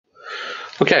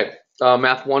Okay,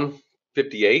 Math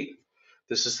 158.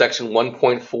 This is section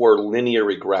 1.4 linear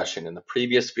regression. In the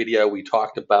previous video, we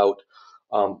talked about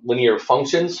linear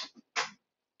functions.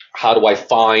 How do I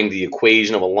find the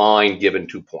equation of a line given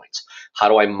 2 points? How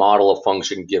do I model a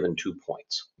function given 2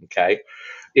 points? Okay.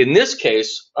 In this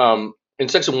case, in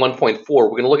section 1.4, we're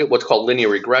going to look at what's called linear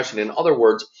regression. In other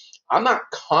words, I'm not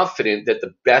confident that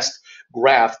the best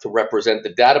graph to represent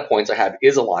the data points I have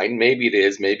is a line. Maybe it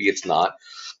is, maybe it's not.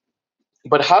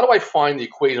 But how do I find the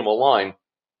equation of a line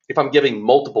if I'm giving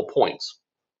multiple points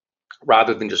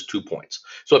rather than just 2 points?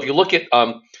 So if you look at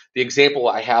the example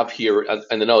I have here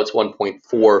in the notes,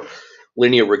 1.4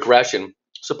 linear regression,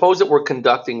 suppose that we're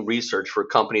conducting research for a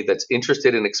company that's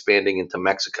interested in expanding into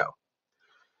Mexico.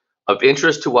 Of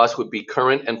interest to us would be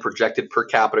current and projected per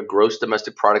capita gross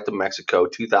domestic product of Mexico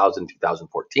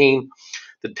 2000-2014.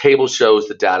 The table shows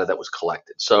the data that was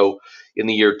collected. So in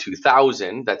the year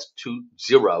 2000, that's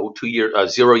 0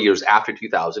 years after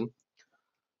 2000.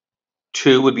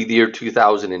 2 would be the year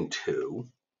 2002.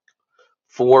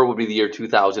 4 would be the year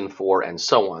 2004, and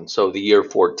so on. So the year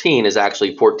 14 is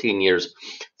actually 14 years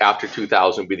after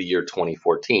 2000 would be the year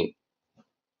 2014.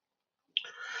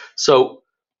 So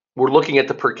we're looking at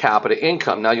the per capita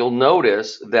income. Now you'll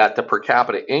notice that the per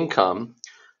capita income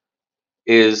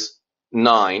is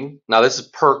 9. Now this is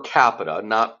per capita,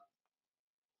 not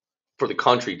for the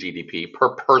country GDP,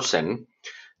 per person.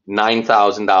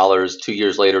 $9,000. 2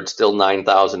 years later, it's still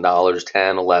 $9,000,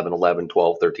 10, 11, 11,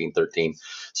 12, 13, 13.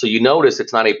 So you notice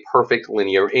it's not a perfect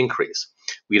linear increase.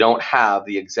 We don't have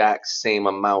the exact same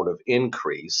amount of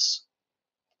increase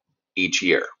each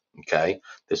year. Okay,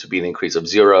 this would be an increase of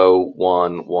 0,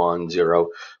 1, 1, 0. Of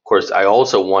course, I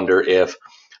also wonder if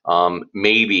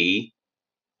maybe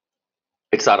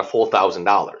it's not a full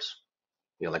 $1,000.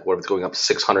 You know, like what if it's going up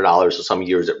 $600? So some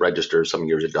years it registers, some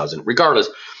years it doesn't. Regardless,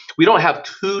 we don't have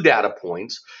 2 data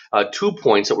points, 2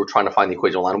 points that we're trying to find the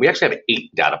equation line. We actually have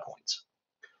 8 data points.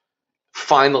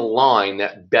 Find the line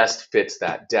that best fits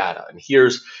that data. And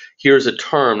here's a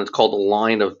term that's called the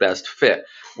line of best fit.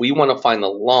 We want to find the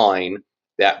line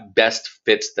that best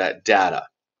fits that data.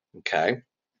 Okay. And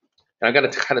I've got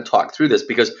to kind of talk through this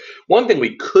because one thing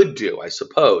we could do, I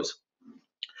suppose,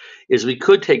 is we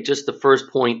could take just the first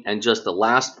point and just the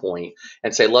last point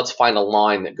and say, let's find a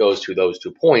line that goes through those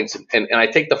 2 points. And I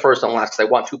take the first and last because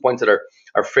I want 2 points that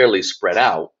are fairly spread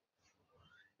out.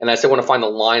 And I say I want to find the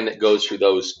line that goes through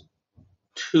those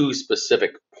 2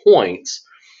 specific points.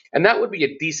 And that would be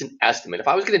a decent estimate. If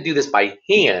I was going to do this by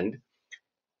hand,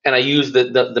 and I use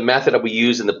the method that we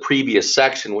used in the previous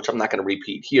section, which I'm not going to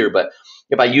repeat here, but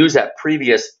if I use that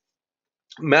previous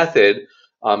method,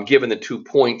 given the 2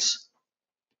 points,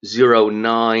 0,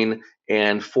 9,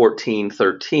 and 14,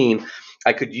 13,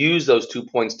 I could use those 2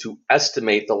 points to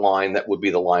estimate the line that would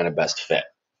be the line of best fit.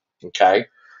 Okay.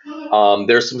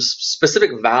 There's some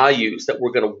specific values that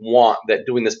we're going to want that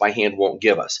doing this by hand won't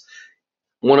give us.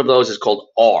 One of those is called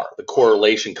R, the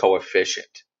correlation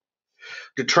coefficient.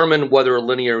 Determine whether a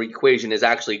linear equation is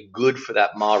actually good for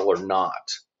that model or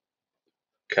not.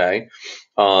 Okay.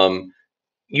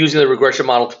 Using the regression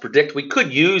model to predict, we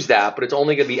could use that, but it's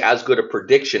only going to be as good a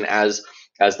prediction as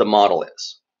the model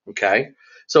is. Okay.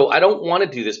 So I don't want to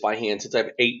do this by hand since I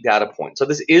have 8 data points. So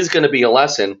this is going to be a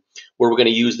lesson where we're going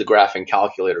to use the graphing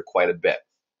calculator quite a bit.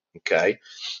 Okay.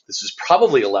 This is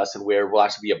probably a lesson where will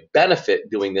actually be a benefit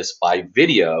doing this by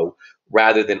video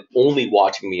rather than only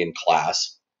watching me in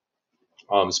class,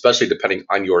 especially depending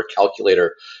on your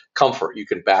calculator comfort. You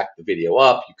can back the video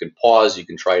up, you can pause, you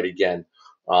can try it again.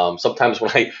 Sometimes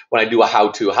when I do a how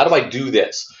do I do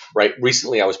this, right?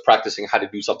 Recently I was practicing how to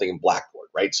do something in Blackboard,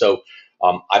 right? So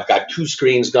I've got 2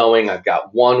 screens going. I've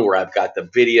got one where I've got the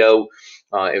video.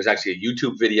 It was actually a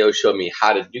YouTube video showing me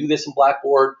how to do this in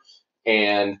Blackboard.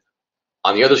 And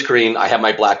on the other screen, I have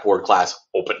my Blackboard class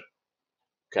open.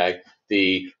 Okay.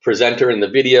 The presenter in the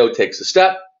video takes a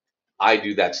step. I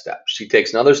do that step. She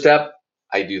takes another step.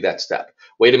 I do that step.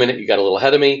 Wait a minute. You got a little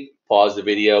ahead of me. Pause the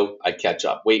video. I catch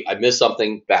up. Wait, I missed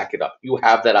something. Back it up. You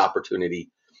have that opportunity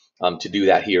to do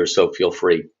that here. So feel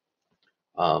free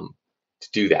to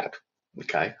do that.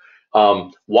 Okay.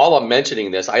 While I'm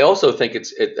mentioning this, I also think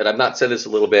and I've not said this a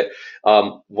little bit,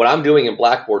 what I'm doing in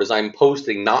Blackboard is I'm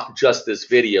posting not just this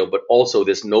video, but also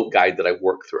this note guide that I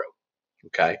work through.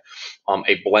 Okay.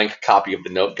 A blank copy of the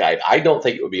note guide. I don't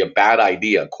think it would be a bad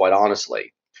idea, quite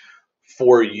honestly,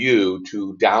 for you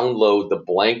to download the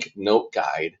blank note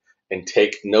guide and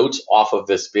take notes off of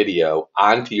this video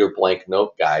onto your blank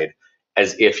note guide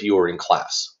as if you were in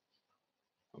class.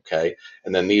 Okay,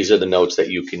 and then these are the notes that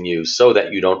you can use so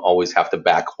that you don't always have to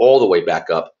back all the way back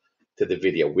up to the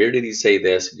video. Where did he say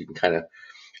this? You can kind of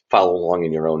follow along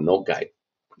in your own note guide.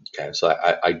 Okay, so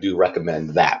I do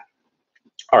recommend that.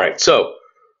 All right, so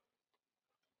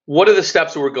what are the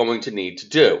steps that we're going to need to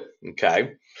do?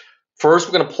 Okay, first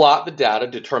we're going to plot the data,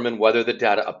 determine whether the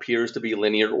data appears to be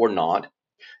linear or not.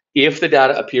 If the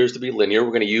data appears to be linear,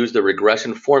 we're going to use the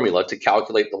regression formula to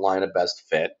calculate the line of best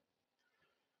fit.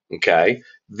 Okay,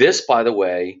 this, by the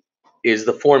way, is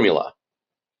the formula.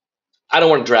 I don't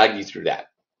want to drag you through that.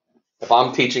 If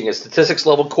I'm teaching a statistics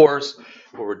level course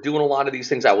where we're doing a lot of these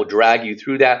things, I will drag you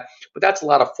through that. But that's a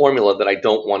lot of formula that I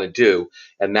don't want to do.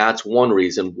 And that's one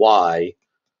reason why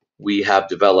we have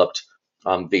developed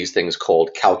these things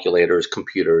called calculators,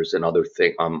 computers, and other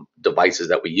devices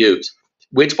that we use,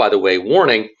 which, by the way,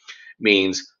 warning,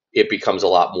 means it becomes a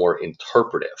lot more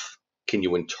interpretive. Can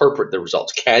you interpret the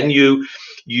results? Can you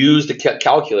use the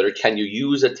calculator? Can you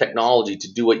use a technology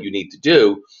to do what you need to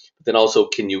do? But then also,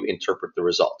 can you interpret the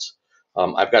results?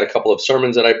 I've got a couple of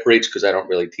sermons that I preach because I don't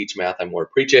really teach math. I more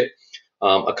preach it.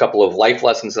 A couple of life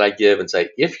lessons that I give and say,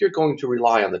 if you're going to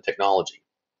rely on the technology,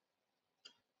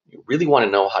 you really want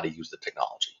to know how to use the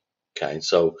technology. Okay,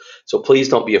 so please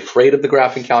don't be afraid of the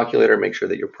graphing calculator. Make sure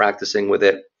that you're practicing with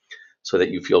it so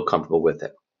that you feel comfortable with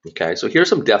it. Okay, so here's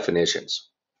some definitions.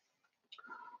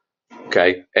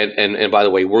 Okay, and by the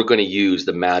way, we're going to use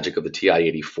the magic of the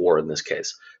TI-84 in this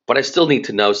case, but I still need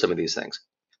to know some of these things.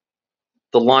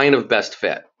 The line of best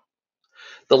fit.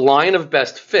 The line of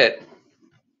best fit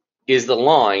is the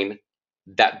line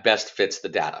that best fits the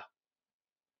data.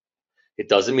 It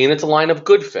doesn't mean it's a line of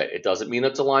good fit. It doesn't mean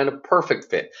it's a line of perfect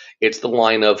fit. It's the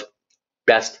line of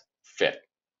best fit.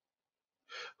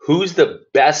 Who's the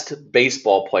best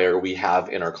baseball player we have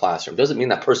in our classroom? Doesn't mean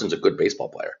that person's a good baseball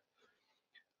player,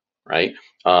 right?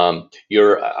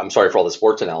 I'm sorry for all the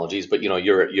sports analogies, but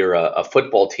you're a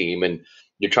football team and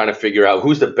you're trying to figure out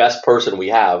who's the best person we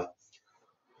have.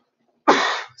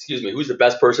 Excuse me, who's the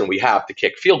best person we have to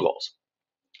kick field goals?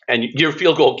 And your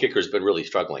field goal kicker's been really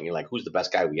struggling. You're like, who's the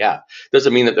best guy we have?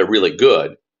 Doesn't mean that they're really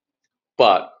good,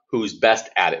 but who's best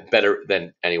at it, better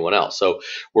than anyone else. So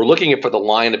we're looking for the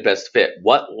line of best fit.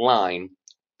 What line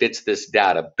fits this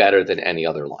data better than any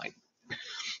other line?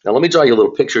 Now let me draw you a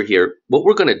little picture here. What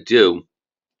we're going to do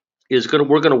is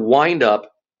we're going to wind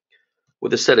up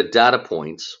with a set of data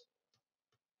points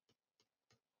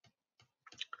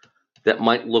that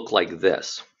might look like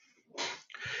this.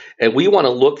 And we want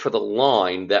to look for the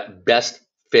line that best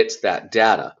fits that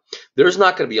data. There's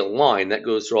not going to be a line that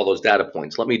goes through all those data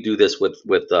points. Let me do this with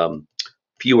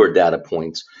fewer data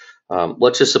points.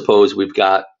 Let's just suppose we've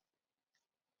got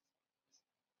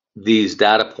these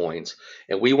data points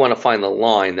and we want to find the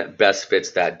line that best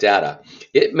fits that data.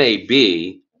 It may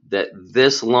be that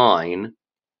this line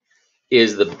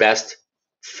is the best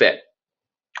fit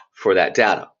for that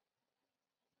data.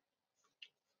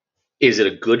 Is it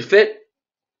a good fit?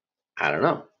 I don't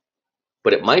know.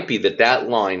 But it might be that that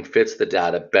line fits the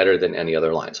data better than any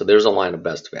other line. So there's a line of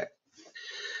best fit.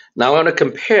 Now I want to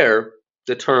compare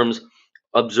the terms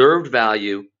observed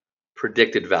value,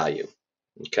 predicted value.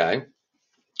 Okay.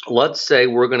 Let's say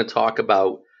we're going to talk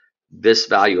about this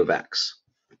value of x.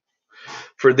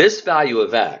 For this value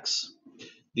of x,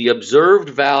 the observed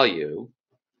value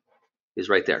is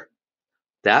right there.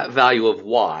 That value of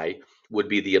y would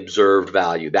be the observed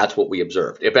value. That's what we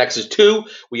observed. If x is 2,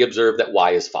 we observe that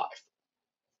y is 5.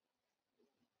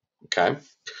 Okay.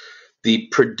 The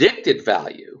predicted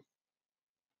value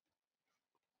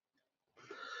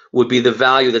would be the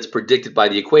value that's predicted by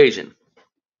the equation.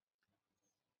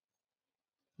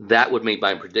 That would be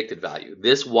my predicted value.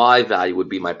 This y value would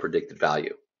be my predicted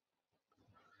value.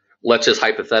 Let's just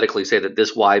hypothetically say that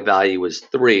this y value is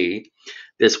 3,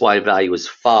 this y value is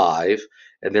 5,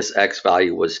 and this x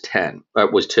value was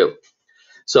 2.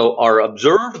 So our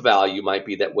observed value might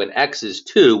be that when x is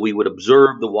 2, we would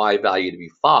observe the y value to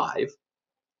be 5,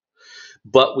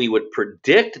 but we would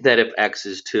predict that if x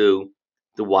is 2,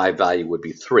 the y value would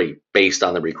be 3 based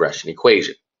on the regression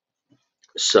equation.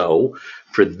 So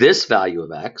for this value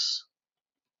of x,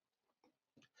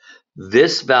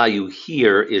 this value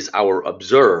here is our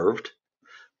observed,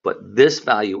 but this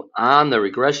value on the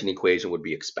regression equation would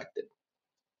be expected.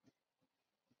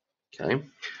 Okay.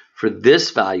 For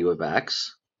this value of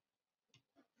x,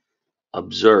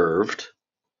 observed,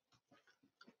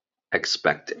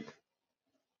 expected.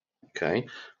 Okay.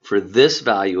 For this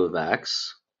value of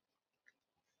x,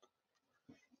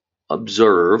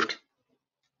 observed,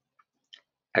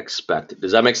 expected.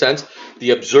 Does that make sense?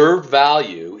 The observed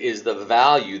value is the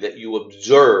value that you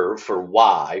observe for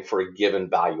y for a given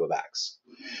value of x.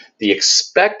 The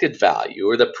expected value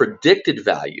or the predicted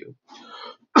value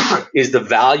is the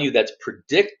value that's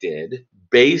predicted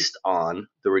based on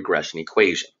the regression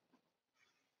equation.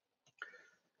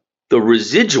 The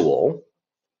residual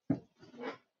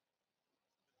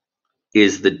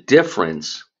is the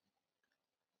difference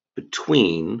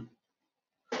between,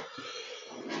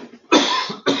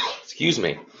 excuse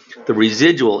me, the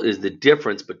residual is the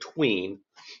difference between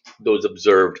those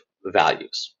observed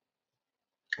values.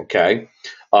 Okay,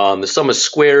 the sum of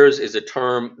squares is a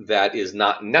term that is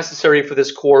not necessary for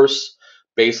this course.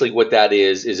 Basically what that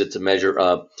is it's a measure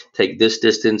of, take this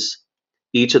distance,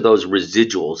 each of those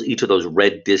residuals, each of those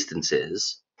red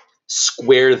distances,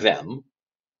 square them,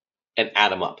 and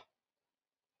add them up.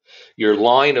 Your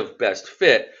line of best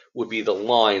fit would be the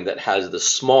line that has the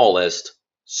smallest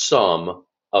sum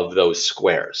of those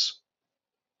squares.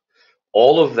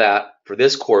 All of that for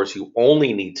this course you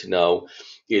only need to know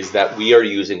is that we are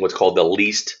using what's called the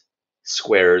least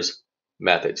squares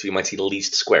method. So you might see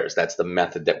least squares. That's the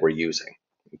method that we're using.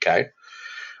 Okay.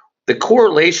 The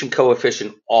correlation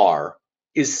coefficient R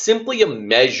is simply a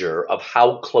measure of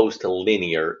how close to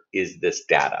linear is this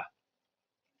data.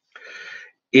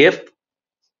 If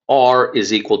R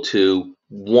is equal to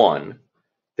 1,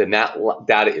 then that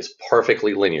data is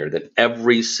perfectly linear, that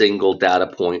every single data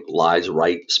point lies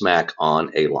right smack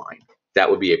on a line. That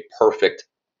would be a perfect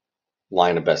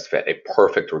line of best fit, a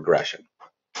perfect regression.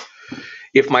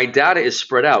 If my data is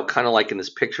spread out, kind of like in this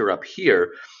picture up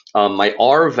here, my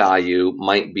R value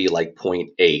might be like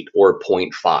 0.8 or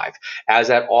 0.5. As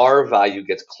that R value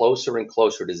gets closer and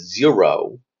closer to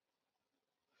 0,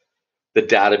 the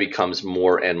data becomes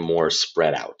more and more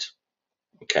spread out.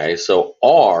 Okay, so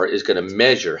R is going to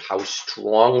measure how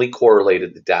strongly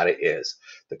correlated the data is.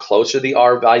 The closer the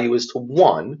R value is to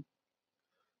 1,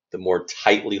 the more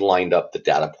tightly lined up the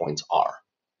data points are.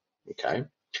 Okay.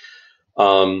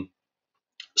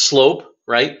 Slope,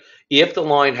 right? If the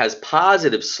line has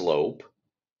positive slope,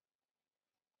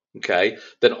 okay,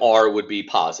 then R would be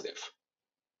positive.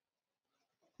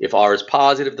 If R is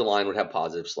positive, the line would have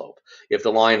positive slope. If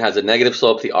the line has a negative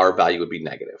slope, the R value would be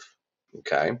negative.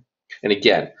 Okay. And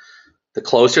again, the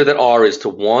closer that R is to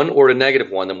 1 or to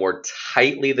 -1, the more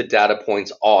tightly the data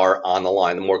points are on the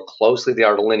line, the more closely they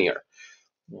are to linear.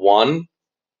 1,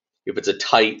 if it's a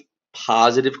tight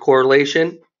positive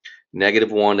correlation,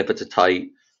 -1 if it's a tight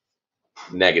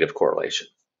negative correlation.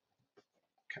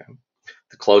 Okay.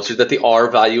 The closer that the R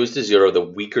value is to 0, the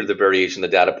weaker the variation of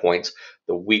the data points,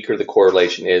 the weaker the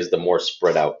correlation is, the more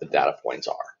spread out the data points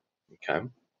are. Okay.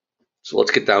 So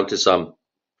let's get down to some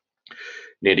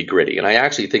nitty gritty. And I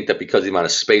actually think that because of the amount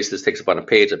of space this takes up on a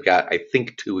page, I've got, I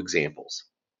think, 2 examples.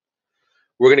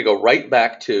 We're going to go right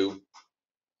back to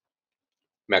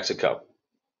Mexico,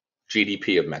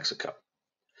 GDP of Mexico.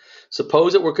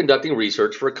 Suppose that we're conducting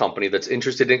research for a company that's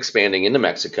interested in expanding into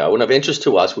Mexico, and of interest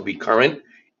to us would be current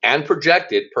and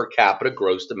projected per capita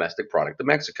gross domestic product of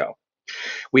Mexico.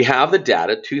 We have the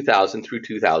data 2000 through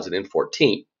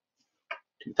 2014.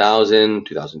 2000,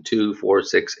 2002, 4,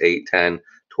 6, 8, 10,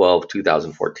 12,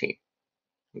 2014.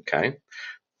 Okay.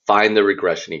 Find the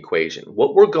regression equation.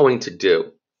 What we're going to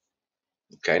do,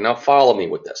 okay, now follow me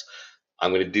with this.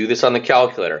 I'm going to do this on the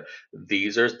calculator.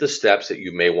 These are the steps that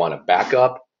you may want to back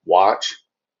up, watch,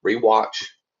 rewatch,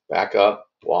 back up,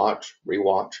 watch,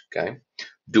 rewatch, okay?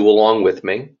 Do along with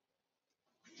me.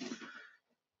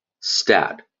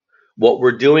 Stat. What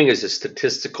we're doing is a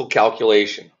statistical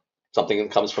calculation, something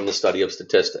that comes from the study of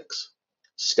statistics.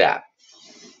 Stat.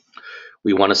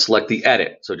 We want to select the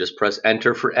edit, so just press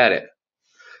enter for edit.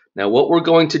 Now what we're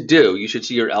going to do, you should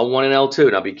see your L1 and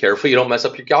L2. Now be careful you don't mess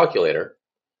up your calculator.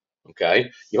 Okay,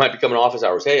 you might be coming to office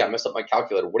hours. Hey, I messed up my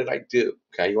calculator. What did I do?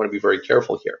 Okay, you want to be very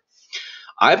careful here.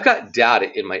 I've got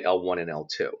data in my L1 and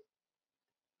L2.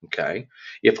 Okay,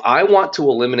 if I want to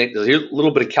eliminate, there's a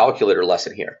little bit of calculator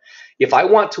lesson here. If I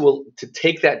want to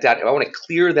take that data, if I want to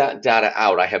clear that data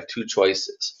out, I have 2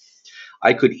 choices.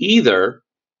 I could either,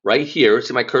 right here,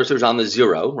 see my cursor's on the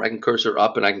 0, I can cursor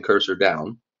up and I can cursor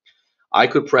down. I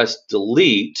could press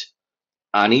delete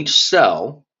on each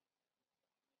cell,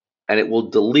 and it will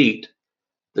delete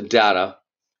the data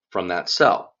from that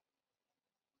cell.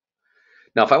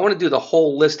 Now, if I want to do the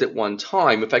whole list at one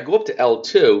time, if I go up to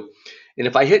L2, and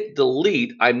if I hit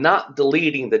delete, I'm not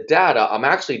deleting the data, I'm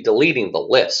actually deleting the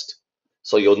list.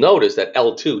 So you'll notice that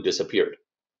L2 disappeared.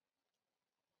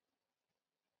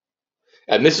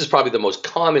 And this is probably the most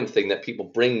common thing that people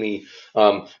bring me,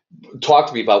 talk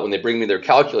to me about when they bring me their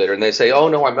calculator, and they say, oh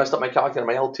no, I messed up my calculator,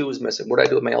 my L2 is missing. What did I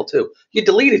do with my L2? You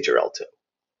deleted your L2.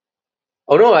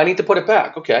 Oh no, I need to put it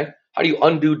back. Okay, how do you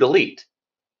undo delete?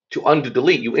 To undo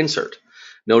delete, you insert.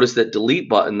 Notice that delete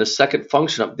button, the second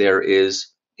function up there is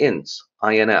ins,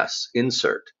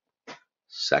 insert.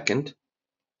 Second,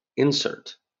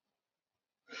 insert.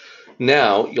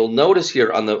 Now you'll notice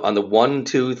here on the 1,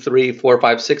 2, 3, 4,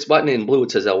 5, 6 button in blue,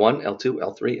 it says L1, L2,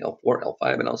 L3, L4,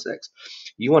 L5, and L6.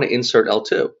 You want to insert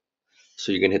L2.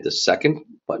 So you're going to hit the second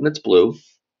button that's blue,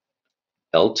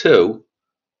 L2,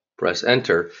 press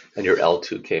enter, and your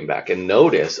L2 came back. And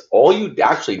notice all you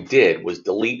actually did was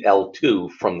delete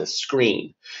L2 from the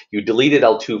screen. You deleted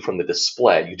L2 from the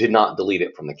display. You did not delete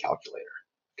it from the calculator.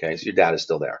 Okay, so your data is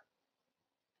still there.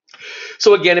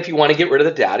 So again, if you want to get rid of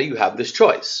the data, you have this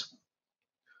choice.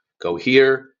 Go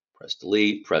here, press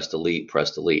delete, press delete,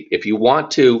 press delete. If you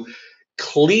want to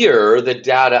clear the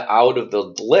data out of the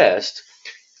list,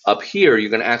 up here, you're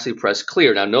going to actually press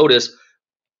clear. Now notice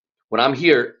when I'm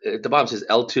here at the bottom, it says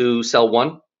L2 cell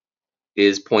 1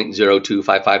 is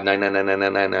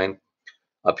 0.0255999999.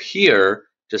 Up here,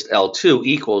 just L2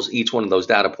 equals each one of those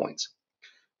data points.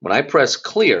 When I press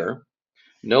clear,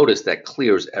 notice that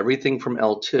clears everything from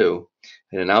L2,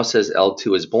 and it now says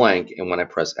L2 is blank, and when I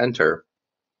press enter,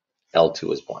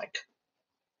 L2 is blank.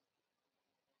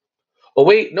 Oh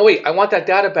wait, no wait, I want that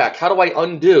data back. How do I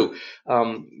undo?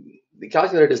 The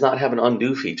calculator does not have an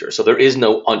undo feature, so there is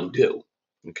no undo,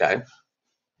 okay?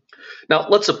 Now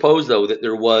let's suppose though that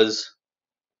there was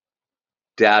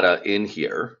data in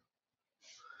here,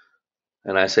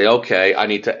 and I say, okay, I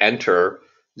need to enter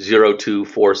 0, 2,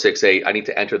 4, 6, 8. I need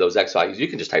to enter those X values. You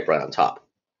can just type right on top,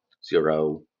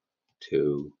 0,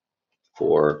 2,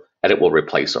 4, and it will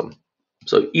replace them.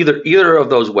 So either of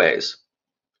those ways.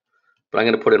 But I'm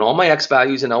going to put in all my X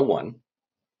values in L1.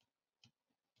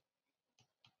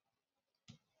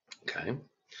 Okay. And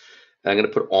I'm going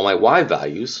to put all my Y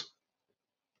values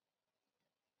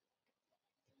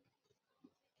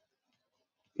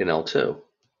in L2.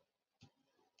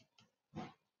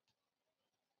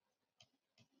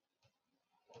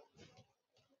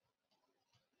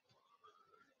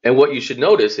 And what you should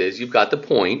notice is you've got the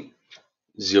point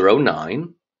 0,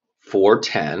 9, 4,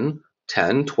 10,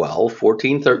 10, 12,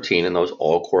 14, 13, and those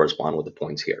all correspond with the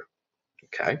points here.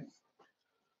 Okay.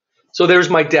 So there's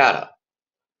my data.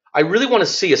 I really want to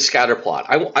see a scatter plot.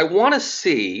 I want to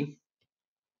see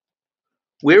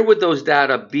where would those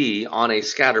data be on a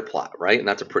scatter plot, right? And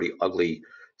that's a pretty ugly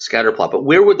scatter plot, but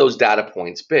where would those data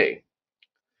points be?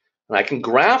 And I can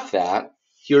graph that.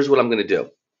 Here's what I'm going to do.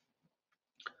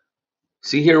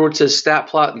 See here where it says stat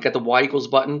plot, you got the Y equals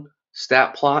button,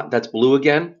 stat plot, that's blue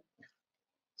again.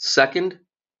 Second,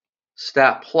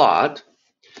 stat plot,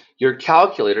 your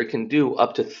calculator can do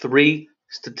up to 3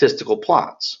 statistical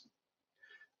plots.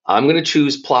 I'm going to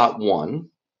choose plot 1.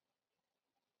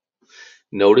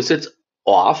 Notice it's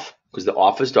off because the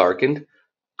off is darkened.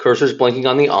 Cursor's blinking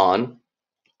on the on.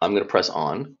 I'm going to press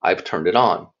on. I've turned it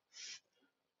on.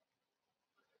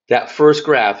 That first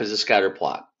graph is a scatter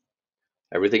plot.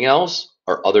 Everything else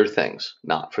are other things,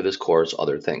 not for this course,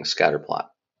 other things, scatter plot.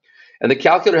 And the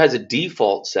calculator has a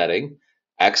default setting.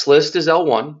 X list is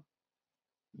L1,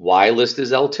 Y list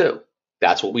is L2.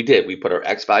 That's what we did. We put our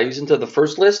X values into the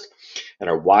first list and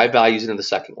our Y values into the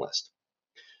second list.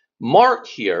 Mark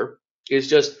here is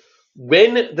just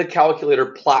when the calculator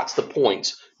plots the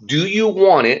points, do you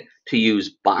want it to use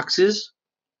boxes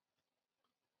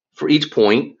for each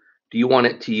point? Do you want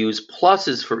it to use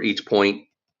pluses for each point?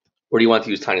 Or do you want to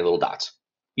use tiny little dots?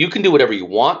 You can do whatever you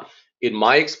want. In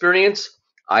my experience,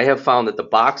 I have found that the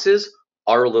boxes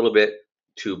are a little bit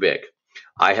too big.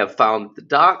 I have found that the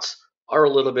dots are a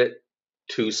little bit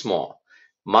too small.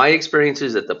 My experience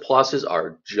is that the pluses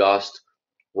are just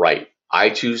right. I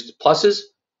choose pluses.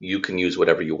 You can use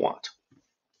whatever you want.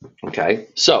 Okay,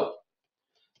 so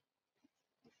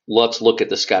let's look at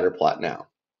the scatter plot now.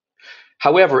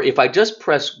 However, if I just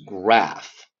press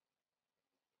graph,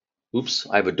 oops,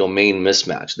 I have a domain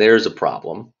mismatch. There's a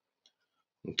problem.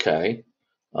 Okay.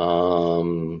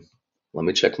 Let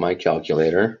me check my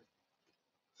calculator.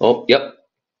 Oh, yep.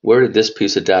 Where did this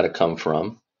piece of data come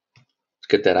from? Let's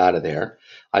get that out of there.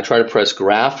 I try to press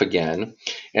graph again,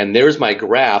 and there's my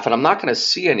graph, and I'm not going to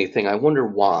see anything. I wonder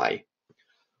why.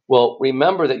 Well,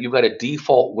 remember that you've got a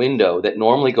default window that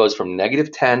normally goes from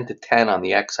 -10 to 10 on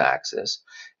the x-axis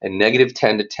and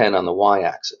 -10 to 10 on the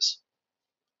y-axis.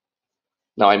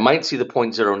 Now, I might see the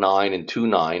 0.09 and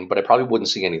 29, but I probably wouldn't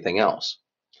see anything else.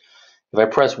 If I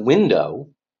press window,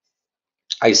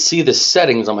 I see the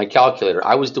settings on my calculator.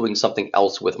 I was doing something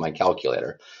else with my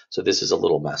calculator, so this is a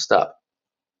little messed up.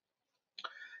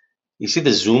 You see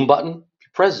the zoom button? If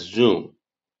you press zoom,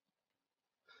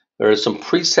 there are some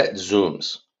preset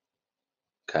zooms.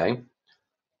 Okay,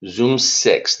 zoom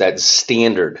 6, that's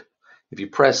standard. If you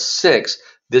press 6,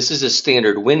 this is a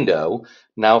standard window.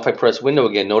 Now if I press window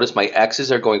again, notice my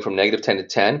x's are going from -10 to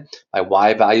 10. My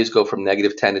y values go from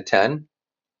 -10 to 10.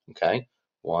 Okay,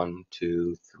 1,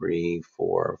 2, 3,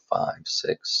 4, 5,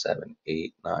 6, 7,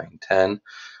 8, 9, 10.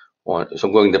 So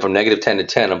I'm going from negative 10 to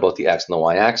 10 on both the x and the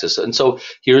y axis. And so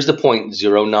here's the point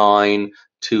 0, 9,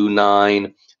 2,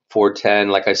 9, 4, 10.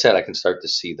 Like I said, I can start to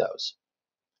see those.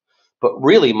 But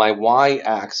really, my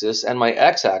y-axis and my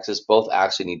x-axis both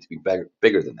actually need to be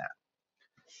bigger than that.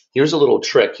 Here's a little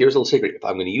trick. Here's a little secret. If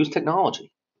I'm going to use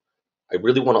technology, I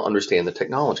really want to understand the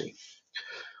technology.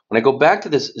 When I go back to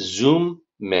this zoom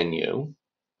menu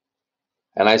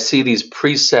and I see these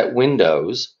preset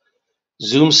windows,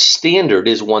 zoom standard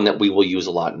is one that we will use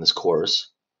a lot in this course.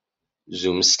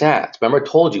 Zoom stats. Remember I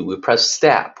told you we press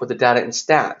stat, put the data in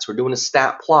stats. We're doing a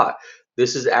stat plot.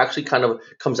 This is actually kind of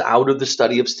comes out of the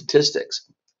study of statistics.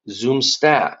 Zoom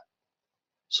stat.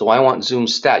 So I want zoom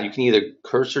stat. You can either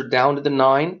cursor down to the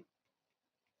 9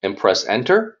 and press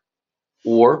enter,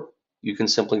 or you can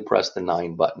simply press the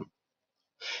 9 button.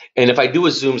 And if I do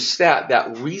a zoom stat,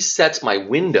 that resets my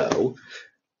window,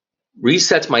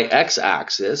 resets my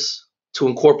x-axis to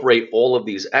incorporate all of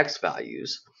these x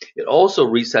values. It also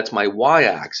resets my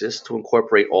y-axis to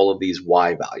incorporate all of these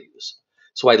y values.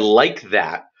 So I like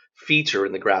that feature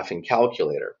in the graphing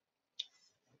calculator.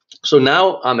 So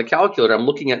now on the calculator, I'm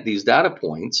looking at these data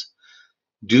points.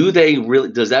 Does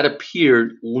that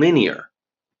appear linear?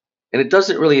 And it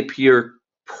doesn't really appear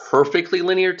perfectly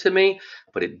linear to me,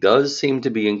 but it does seem to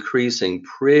be increasing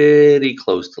pretty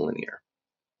close to linear.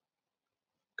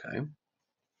 Okay.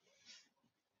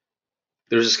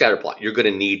 There's a scatter plot. You're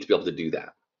going to need to be able to do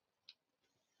that.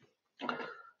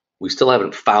 We still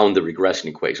haven't found the regression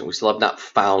equation. We still have not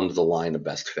found the line of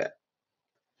best fit.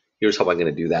 Here's how I'm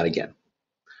going to do that again.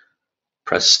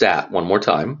 Press stat one more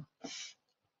time.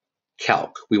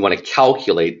 Calc. We want to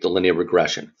calculate the linear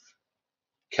regression.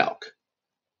 Calc.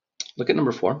 Look at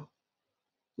number 4.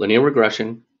 Linear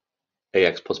regression,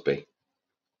 ax plus b.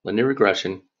 Linear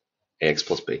regression, ax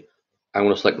plus b. I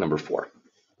want to select number 4.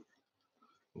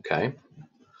 Okay.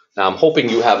 Now I'm hoping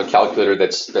you have a calculator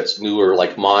that's newer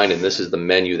like mine, and this is the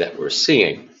menu that we're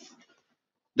seeing.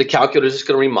 The calculator is just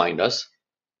going to remind us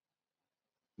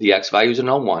the x values are in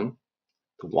L1,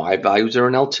 the y values are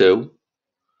in L2.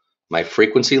 My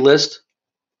frequency list,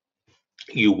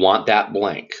 you want that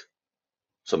blank.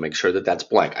 So make sure that that's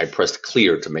blank. I pressed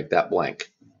clear to make that blank.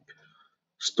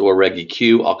 Store reg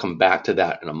EQ, I'll come back to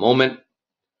that in a moment.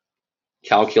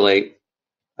 Calculate,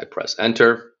 I press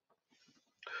enter.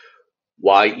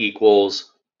 Y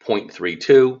equals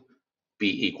 0.32,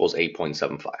 B equals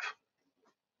 8.75.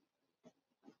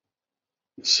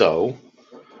 So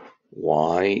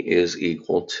y is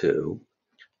equal to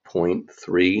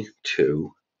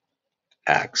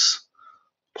 0.32x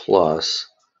plus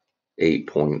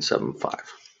 8.75.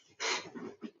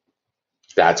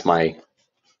 That's my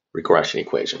regression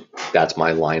equation. That's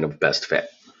my line of best fit.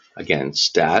 Again,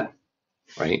 stat,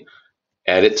 right?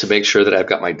 Edit to make sure that I've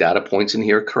got my data points in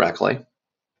here correctly.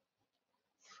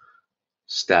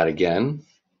 Stat again.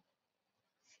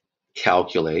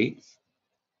 Calculate.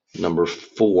 Number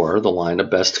 4, the line of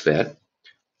best fit.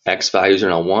 X values are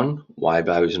in L1, Y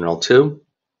values are in L2.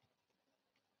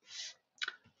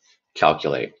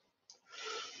 Calculate.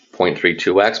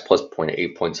 0.32x plus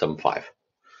 8.75.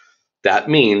 That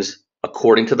means,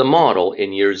 according to the model,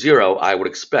 in year 0, I would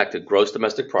expect a gross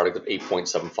domestic product of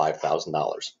 $8.75 thousand.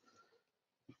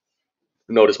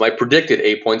 Notice my predicted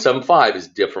 8.75 is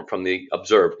different from the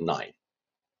observed 9.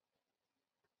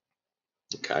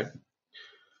 Okay.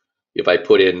 If I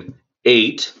put in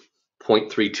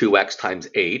 8.32x times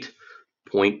 8,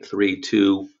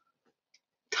 0.32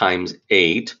 times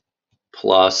 8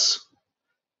 plus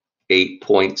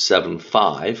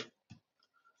 8.75,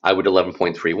 I would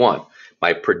 11.31.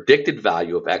 My predicted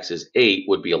value of x is 8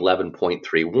 would be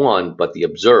 11.31, but the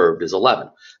observed is 11.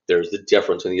 There's the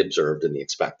difference in the observed and the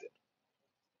expected.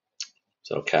 Is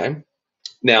that okay?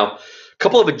 Now, a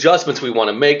couple of adjustments we want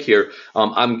to make here.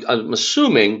 I'm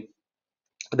assuming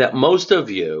that most of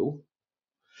you,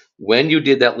 when you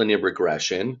did that linear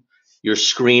regression, your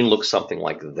screen looks something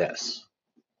like this.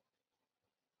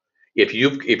 If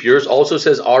yours also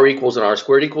says r equals and r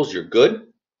squared equals, you're good.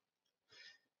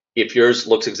 If yours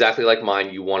looks exactly like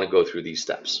mine, you want to go through these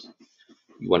steps.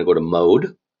 You want to go to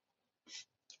mode,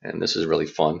 and this is really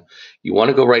fun. You want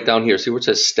to go right down here. See where it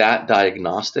says stat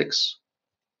diagnostics?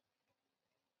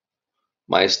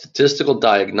 My statistical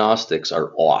diagnostics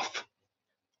are off.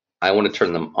 I want to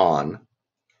turn them on,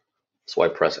 so I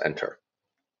press enter.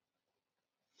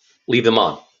 Leave them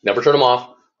on. Never turn them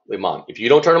off. Leave them on. If you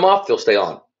don't turn them off, they'll stay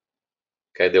on.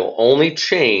 Okay, they'll only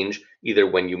change either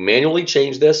when you manually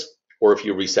change this or if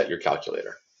you reset your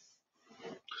calculator.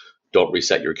 Don't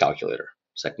reset your calculator.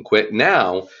 Second quit.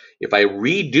 Now, if I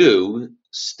redo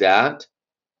stat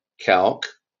calc,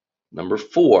 number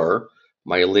 4,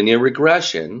 my linear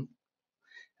regression,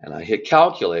 and I hit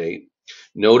calculate,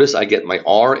 notice I get my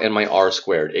r and my r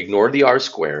squared. Ignore the r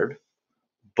squared,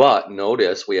 but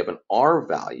notice we have an r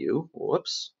value,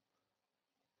 whoops,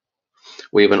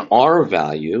 we have an r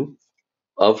value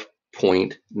of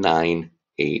 0.982.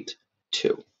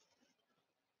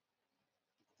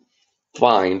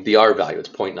 Find the r value, it's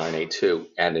 0.982,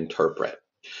 and interpret.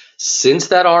 Since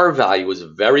that r value is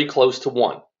very close to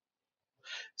 1,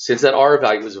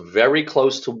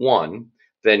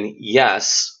 then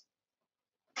yes,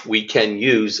 we can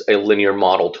use a linear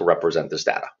model to represent this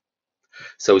data.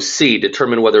 So C,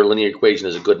 determine whether a linear equation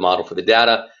is a good model for the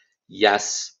data.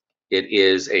 Yes, it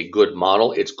is a good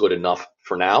model. It's good enough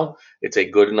for now. It's a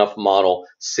good enough model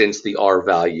since the R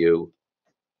value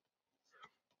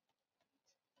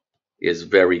is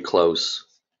very close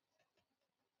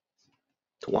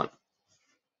to 1.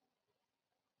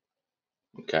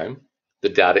 Okay, the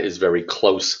data is very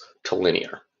close to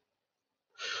linear.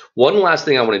 One last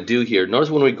thing I want to do here,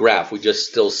 notice when we graph, we just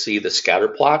still see the scatter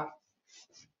plot.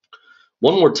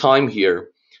 One more time here,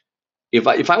 if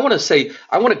I want to say,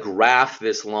 I want to graph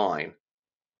this line,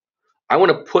 I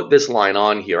want to put this line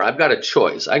on here, I've got a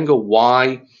choice. I can go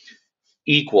y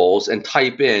equals and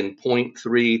type in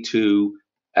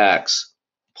 0.32x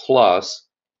plus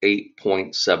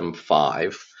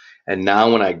 8.75. And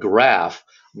now when I graph,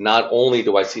 not only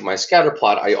do I see my scatter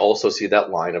plot, I also see that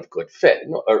line of good fit,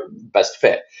 or best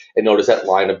fit. And notice that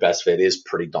line of best fit is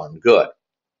pretty darn good.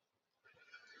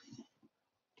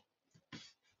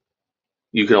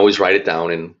 You can always write it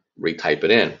down and retype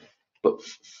it in. But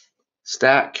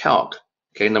stat calc,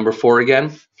 okay, number 4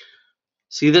 again.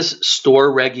 See this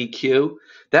store reg EQ?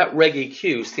 That reg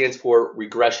EQ stands for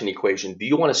regression equation. Do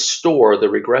you want to store the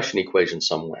regression equation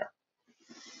somewhere?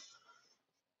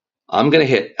 I'm going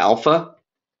to hit alpha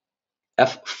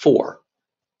F4.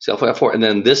 See alpha F4, and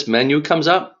then this menu comes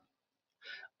up.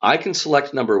 I can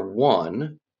select number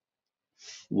 1,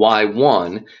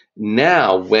 Y1.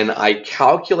 Now, when I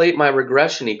calculate my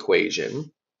regression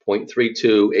equation,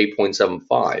 0.32,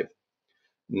 8.75,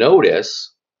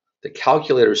 notice the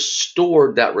calculator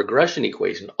stored that regression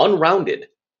equation, unrounded,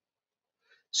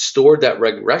 stored that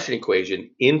regression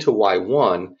equation into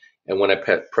Y1, and when I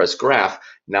press graph,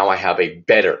 now I have a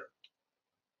better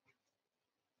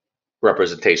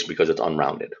representation because it's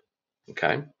unrounded.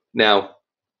 Okay. Now,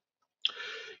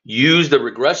 use the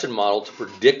regression model to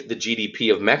predict the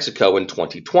GDP of Mexico in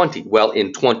 2020. Well,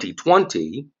 in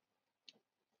 2020,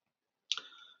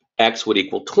 X would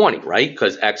equal 20, right?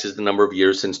 Because X is the number of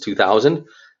years since 2000.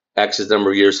 X is the number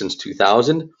of years since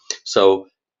 2000. So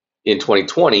in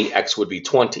 2020, X would be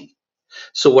 20.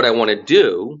 So what I want to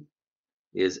do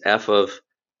is f of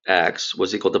X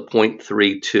was equal to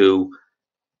 0.32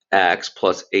 X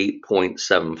plus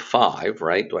 8.75,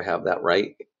 right? Do I have that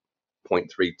right?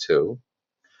 0.32.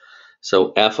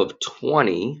 So f of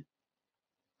 20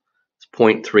 is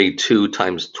 0.32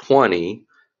 times 20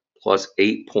 plus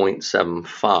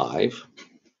 8.75.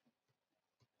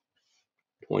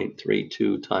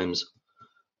 0.32 times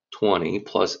 20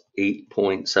 plus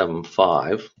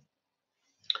 8.75.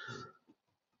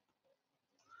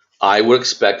 I would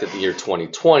expect that the year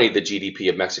 2020, the GDP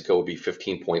of Mexico would be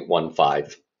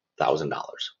 $15.15 thousand.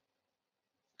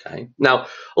 Okay. Now, a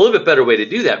little bit better way to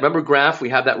do that. Remember graph, we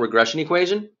have that regression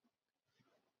equation.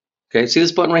 Okay, see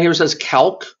this button right here says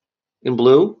calc in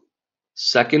blue.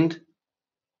 Second,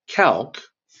 calc,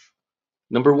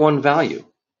 number 1 value.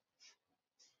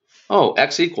 Oh,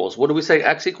 X equals, what do we say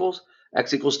X equals?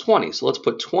 X equals 20. So let's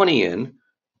put 20 in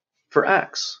for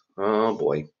X. Oh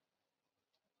boy.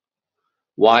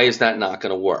 Why is that not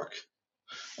going to work?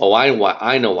 Oh,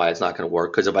 I know why it's not going to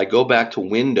work, because if I go back to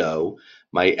window,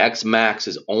 my X max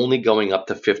is only going up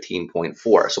to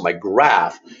 15.4. So my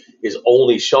graph is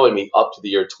only showing me up to the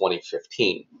year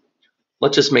 2015.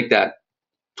 Let's just make that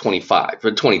 25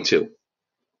 or 22.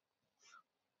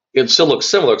 It still looks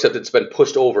similar, except it's been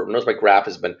pushed over. Notice my graph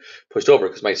has been pushed over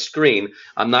because my screen,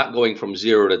 I'm not going from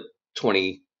 0 to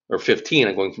 20 or 15.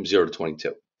 I'm going from 0 to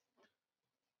 22.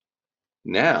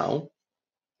 Now,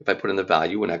 if I put in the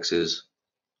value when X is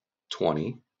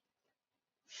 20,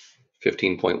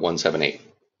 15.178.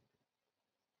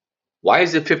 Why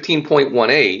is it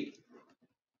 15.18,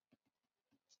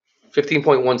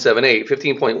 15.178,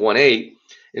 15.18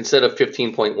 instead of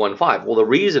 15.15? Well, the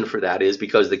reason for that is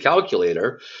because the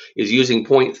calculator is using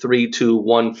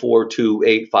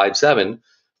 0.32142857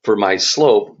 for my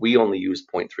slope. We only use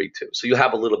 0.32. So you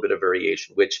have a little bit of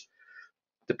variation, which,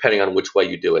 depending on which way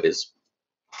you do it, is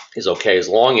okay, as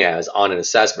long as on an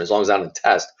assessment, as long as on a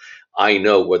test, I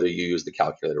know whether you use the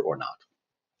calculator or not.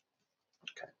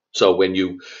 Okay. So when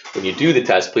you do the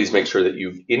test, please make sure that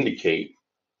you indicate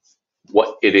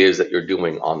what it is that you're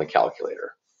doing on the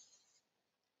calculator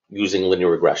using linear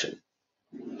regression.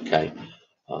 Okay.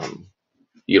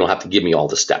 You don't have to give me all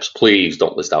the steps. Please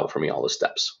don't list out for me all the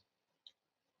steps.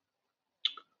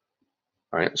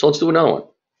 All right. So let's do another one.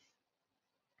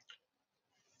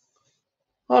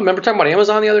 Oh, remember talking about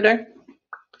Amazon the other day?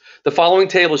 The following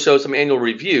table shows some annual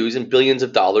reviews and billions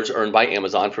of dollars earned by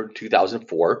Amazon from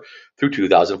 2004 through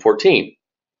 2014.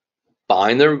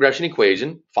 Find the regression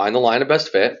equation, find the line of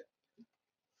best fit,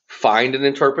 find and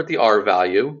interpret the R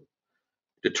value,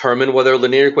 determine whether a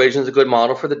linear equation is a good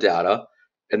model for the data,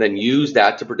 and then use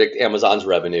that to predict Amazon's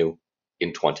revenue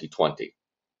in 2020.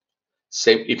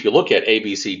 Same, if you look at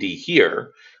ABCD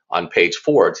here on page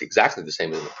 4, it's exactly the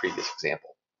same as in the previous example.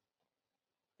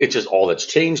 It's just all that's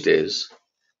changed is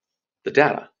the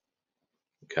data.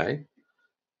 Okay.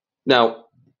 Now,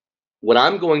 what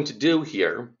I'm going to do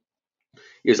here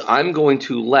is I'm going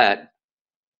to let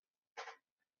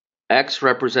X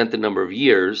represent the number of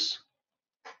years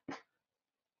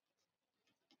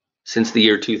since the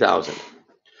year 2000.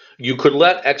 You could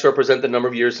let X represent the number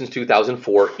of years since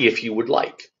 2004 if you would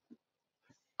like.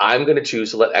 I'm going to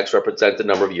choose to let X represent the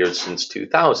number of years since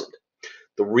 2000.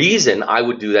 The reason I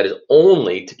would do that is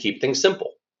only to keep things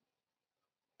simple.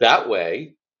 That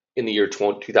way, in the year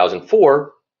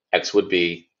 2004, X would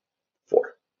be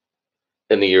 4.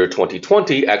 In the year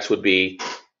 2020, X would be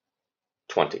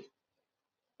 20.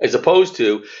 As opposed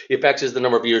to if X is the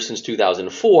number of years since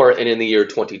 2004, and in the year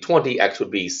 2020, X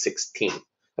would be 16.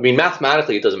 I mean,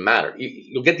 mathematically, it doesn't matter.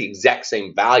 You'll get the exact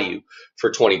same value for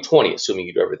 2020, assuming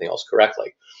you do everything else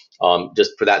correctly.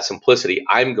 Just for that simplicity,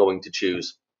 I'm going to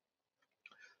choose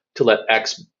to let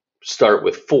X start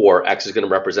with 4. X is going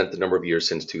to represent the number of years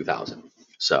since 2000.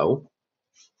 So,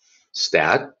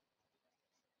 stat,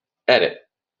 edit.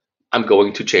 I'm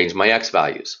going to change my X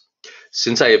values.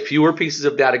 Since I have fewer pieces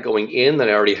of data going in than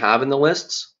I already have in the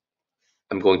lists,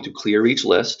 I'm going to clear each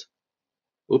list.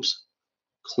 Oops.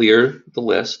 Clear the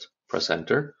list. Press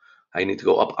enter. I need to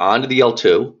go up onto the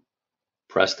L2.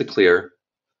 Press the clear.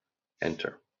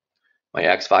 Enter. My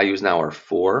X values now are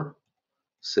 4,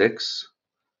 6,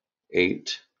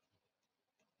 8,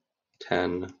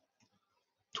 10,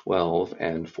 12,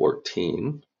 and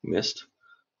 14. Missed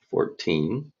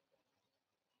 14.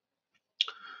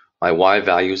 My Y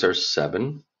values are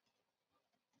 7,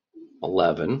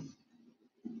 11,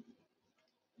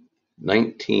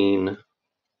 19,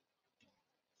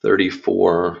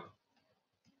 34,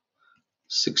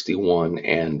 61,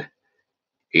 and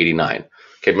 89.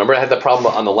 Okay, remember I had the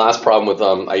problem on the last problem with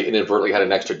I inadvertently had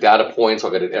an extra data point, so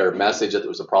I got an error message that there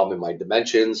was a problem in my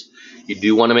dimensions. You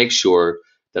do want to make sure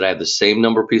that I have the same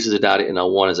number of pieces of data in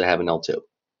L1 as I have in L2.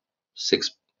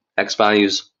 6 X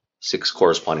values, 6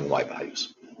 corresponding Y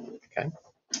values. Okay.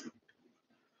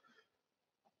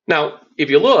 Now, if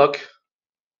you look,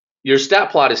 your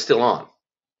stat plot is still on.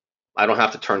 I don't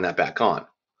have to turn that back on.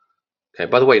 Okay,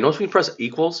 by the way, notice when you press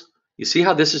equals, you see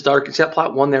how this is darkened? See that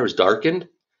plot 1 there is darkened?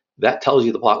 That tells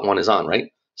you the plot 1 is on,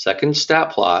 right? Second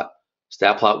stat plot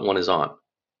 1 is on.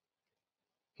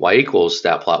 Y equals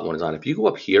stat plot 1 is on. If you go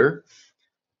up here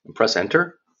and press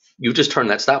enter, you just turn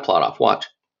that stat plot off. Watch.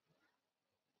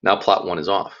 Now plot 1 is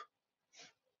off.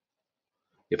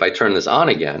 If I turn this on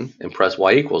again and press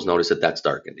Y equals, notice that that's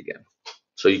darkened again.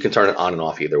 So you can turn it on and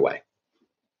off either way.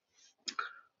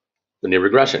 Linear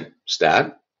regression,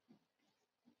 stat,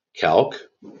 calc,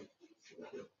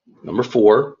 number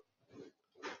 4.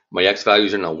 My X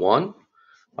values are in L1.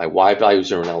 My Y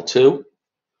values are in L2.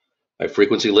 My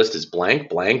frequency list is blank,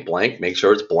 blank, blank. Make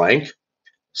sure it's blank.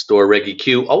 Store reg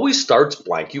EQ always starts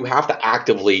blank. You have to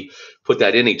actively put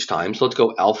that in each time. So let's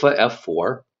go alpha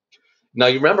F4. Now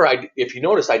you remember, if you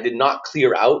notice, I did not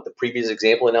clear out the previous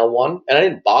example in L1, and I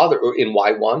didn't bother in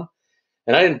Y1,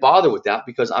 and I didn't bother with that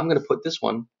because I'm going to put this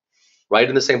one right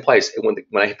in the same place. And when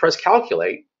I press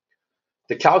calculate,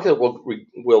 the calculator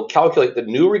will calculate the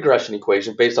new regression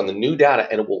equation based on the new data,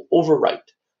 and it will overwrite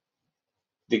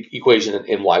the equation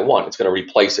in Y1. It's going to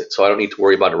replace it, so I don't need to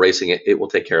worry about erasing it. It will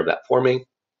take care of that for me.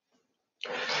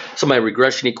 So my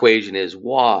regression equation is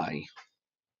Y.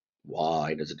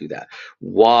 Why does it do that?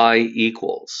 Y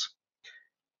equals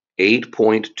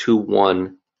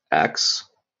 8.21x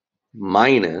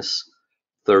minus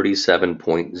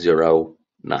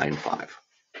 37.095.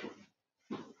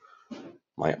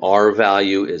 My R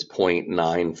value is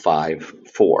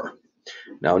 0.954.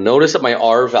 Now notice that my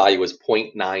R value is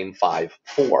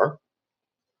 0.954.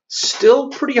 Still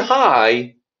pretty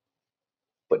high,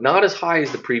 but not as high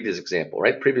as the previous example,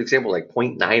 right? Previous example like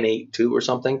 0.982 or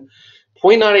something.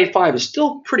 0.985 is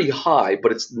still pretty high,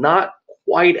 but it's not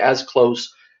quite as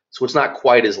close So it's not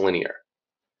quite as linear.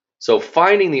 So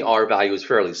finding the R value is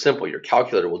fairly simple. Your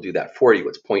calculator will do that for you.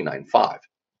 It's 0.95.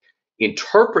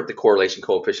 Interpret the correlation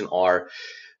coefficient R.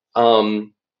 The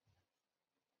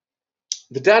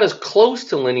data is close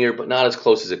to linear, but not as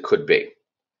close as it could be.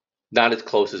 Not as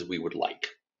close as we would like.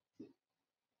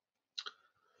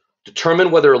 Determine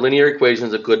whether a linear equation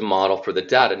is a good model for the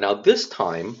data. Now this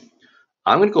time,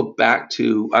 I'm going to go back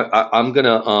to, I'm going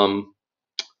to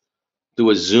do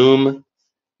a zoom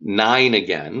 9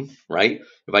 again, right?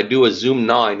 If I do a zoom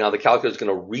 9, now the calculator is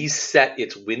going to reset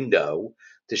its window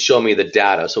to show me the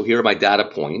data. So here are my data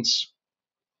points,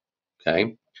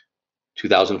 okay?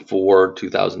 2004,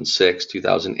 2006,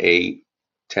 2008,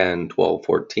 10, 12,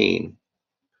 14.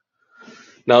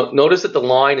 Now notice that the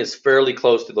line is fairly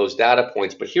close to those data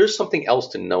points, but here's something else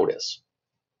to notice.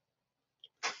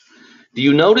 Do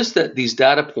you notice that these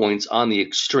data points on the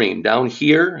extreme, down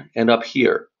here and up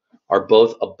here, are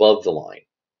both above the line?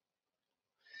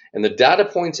 And the data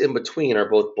points in between are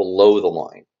both below the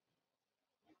line.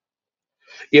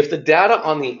 If the data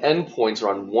on the endpoints are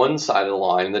on one side of the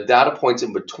line and the data points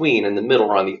in between and the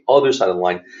middle are on the other side of the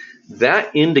line,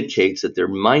 that indicates that there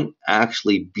might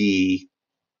actually be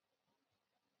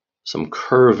some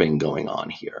curving going on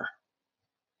here.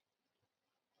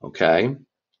 Okay?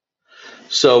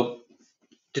 So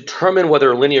determine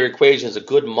whether a linear equation is a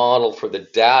good model for the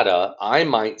data. I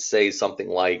might say something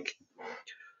like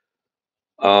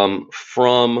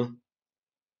from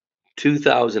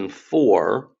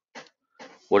 2004,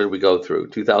 what did we go through?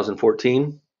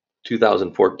 2014?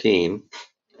 2014.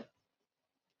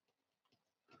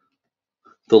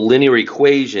 The linear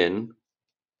equation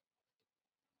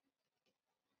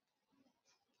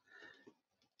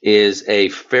is a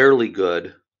fairly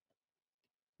good,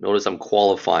 notice I'm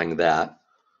qualifying that,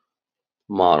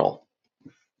 model.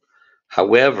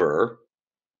 However,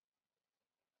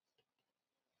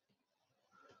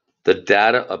 the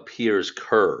data appears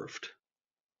curved.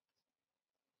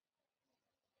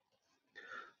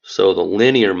 So the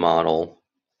linear model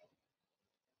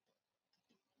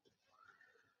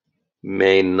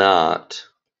may not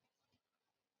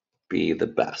be the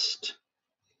best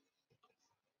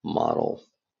model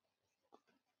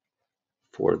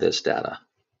for this data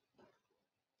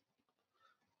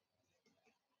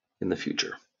in the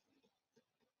future.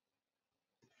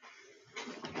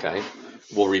 Okay,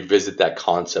 we'll revisit that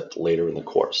concept later in the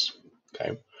course.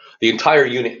 Okay, the entire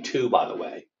unit 2, by the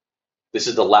way, this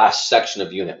is the last section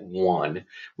of unit 1.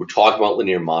 We're talking about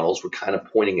linear models. We're kind of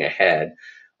pointing ahead.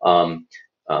 The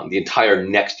entire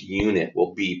next unit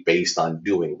will be based on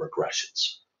doing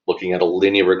regressions, looking at a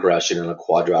linear regression and a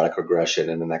quadratic regression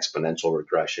and an exponential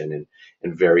regression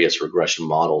and various regression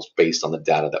models based on the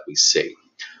data that we see.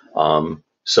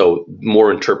 So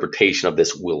more interpretation of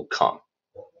this will come.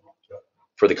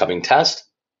 For the coming test,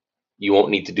 you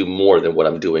won't need to do more than what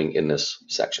I'm doing in this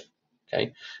section.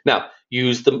 Okay. Now,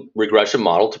 use the regression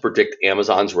model to predict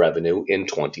Amazon's revenue in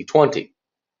 2020.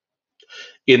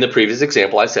 In the previous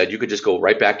example, I said you could just go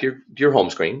right back to your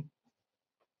home screen,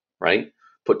 right?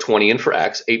 Put 20 in for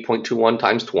X, 8.21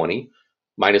 times 20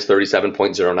 minus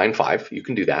 37.095. You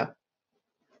can do that.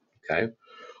 Okay.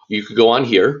 You could go on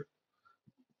here,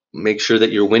 make sure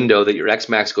that your window, that your X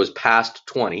max goes past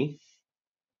 20.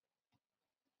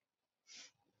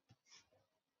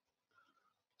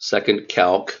 Second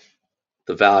calc,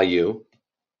 the value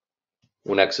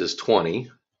when X is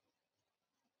 20,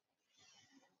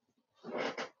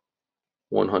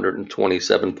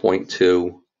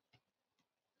 $127.2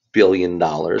 billion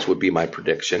would be my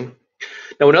prediction.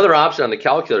 Now, another option on the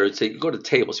calculator is say you go to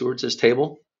table. See where it says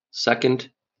table?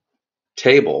 Second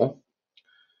table,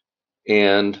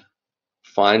 and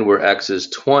find where X is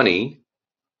 20,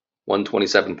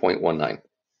 127.19.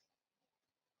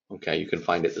 Okay, you can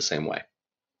find it the same way.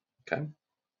 Okay.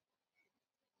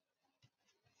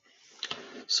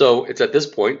 So it's at this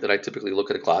point that I typically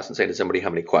look at a class and say, does anybody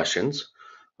have any questions?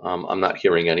 I'm not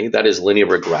hearing any. That is linear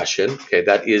regression. Okay,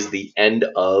 that is the end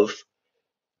of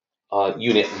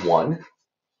unit 1.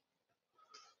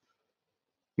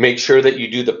 Make sure that you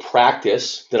do the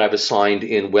practice that I've assigned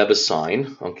in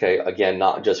WebAssign. Okay, again,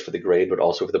 not just for the grade, but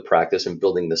also for the practice and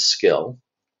building the skill.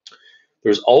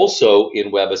 There's also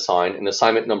in WebAssign an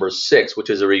assignment number 6,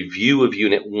 which is a review of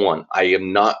Unit 1. I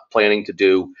am not planning to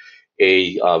do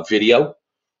a video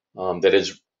that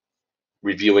is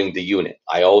reviewing the unit.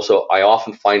 I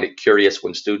often find it curious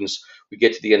when students, we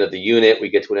get to the end of the unit, we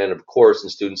get to an end of the course,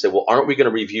 and students say, well, aren't we going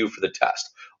to review for the test?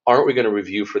 Aren't we going to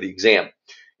review for the exam?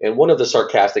 And one of the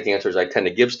sarcastic answers I tend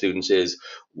to give students is,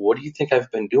 what do you think I've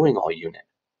been doing all unit?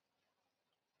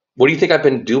 What do you think I've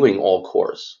been doing all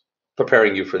course?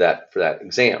 Preparing you for that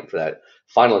exam, for that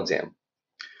final exam.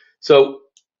 So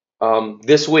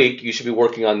this week you should be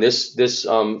working on this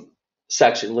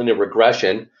section, linear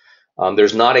regression.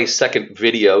 There's not a second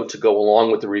video to go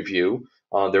along with the review.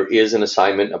 There is an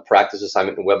assignment, a practice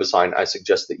assignment in WebAssign. I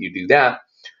suggest that you do that.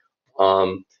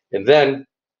 And then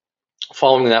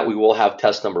following that, we will have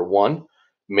test number 1.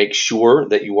 Make sure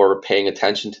that you are paying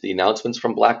attention to the announcements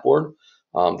from Blackboard.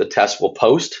 The test will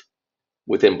post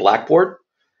within Blackboard.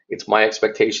 It's my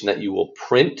expectation that you will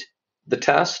print the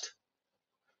test.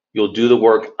 You'll do the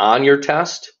work on your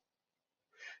test.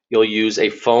 You'll use a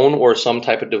phone or some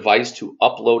type of device to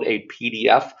upload a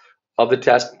PDF of the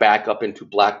test back up into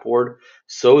Blackboard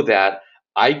so that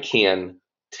I can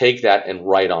take that and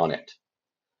write on it.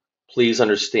 Please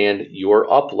understand your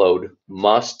upload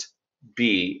must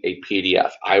be a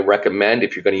PDF. I recommend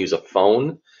if you're going to use a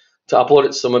phone to upload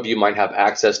it, some of you might have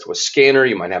access to a scanner,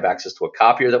 you might have access to a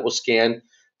copier that will scan.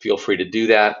 Feel free to do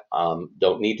that.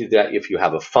 Don't need to do that if you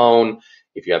have a phone,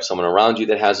 if you have someone around you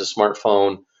that has a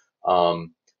smartphone.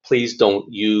 Please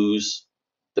don't use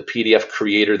the PDF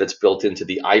creator that's built into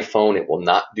the iPhone. It will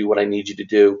not do what I need you to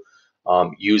do.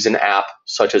 Use an app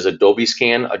such as Adobe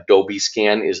Scan. Adobe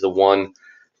Scan is the one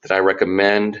that I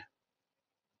recommend.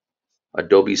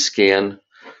 Adobe Scan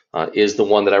is the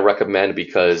one that I recommend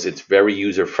because it's very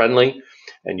user-friendly,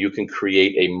 and you can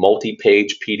create a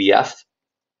multi-page PDF,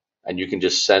 and you can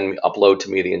just upload to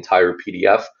me the entire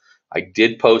PDF. I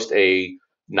did post a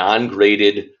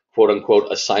non-graded,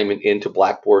 quote-unquote, assignment into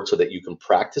Blackboard so that you can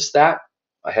practice that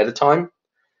ahead of time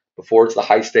before it's the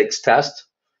high-stakes test.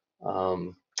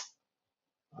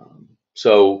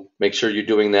 So make sure you're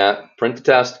doing that. Print the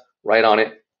test, write on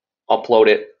it, upload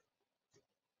it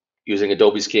using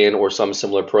Adobe Scan or some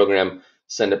similar program,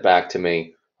 send it back to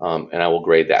me, and I will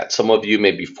grade that. Some of you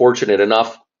may be fortunate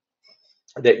enough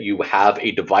that you have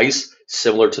a device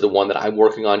similar to the one that I'm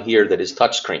working on here that is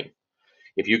touchscreen.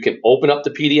 If you can open up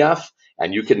the PDF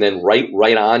and you can then write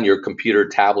right on your computer,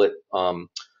 tablet,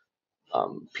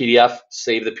 PDF,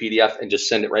 save the PDF and just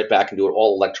send it right back and do it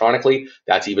all electronically,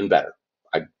 that's even better.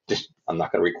 I'm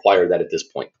not going to require that at this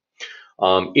point.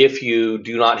 If you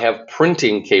do not have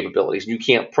printing capabilities, you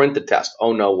can't print the test.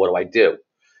 Oh no, what do?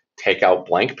 Take out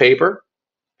blank paper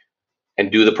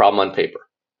and do the problem on paper.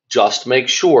 Just make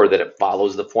sure that it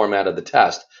follows the format of the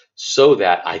test so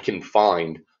that I can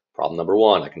find problem number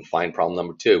 1, I can find problem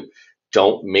number 2.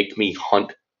 Don't make me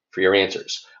hunt for your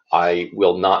answers. I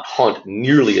will not hunt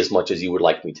nearly as much as you would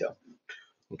like me to.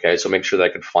 Okay, so make sure that I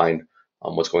can find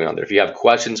what's going on there. If you have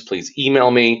questions, please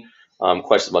email me.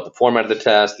 Questions about the format of the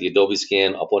test, the Adobe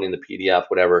Scan, uploading the PDF,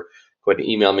 whatever, go ahead and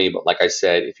email me. But like I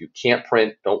said, if you can't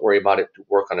print, don't worry about it.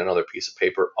 Work on another piece of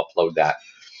paper, upload that,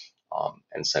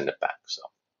 and send it back. So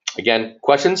again,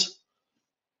 questions,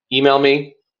 email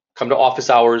me, come to office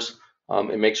hours,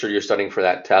 and make sure you're studying for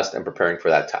that test and preparing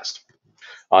for that test.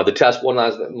 The test, one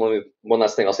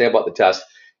last thing I'll say about the test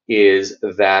is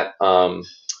that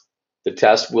the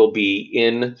test will be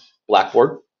in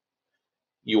Blackboard.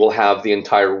 You will have the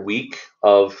entire week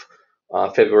of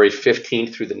February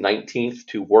 15th through the 19th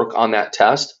to work on that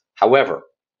test. However,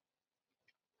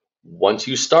 once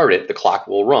you start it, the clock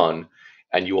will run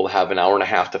and you will have an hour and a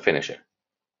half to finish it.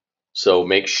 So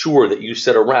make sure that you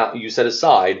set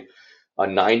aside a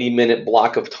 90-minute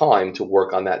block of time to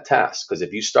work on that test. Because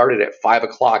if you started at 5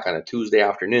 o'clock on a Tuesday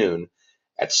afternoon,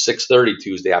 at 6:30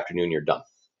 Tuesday afternoon, you're done.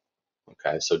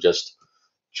 Okay, so just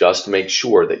make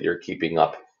sure that you're keeping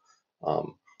up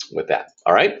with that.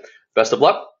 All right, best of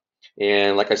luck.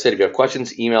 And like I said, if you have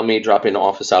questions, email me, drop in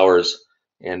office hours,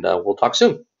 and we'll talk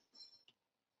soon.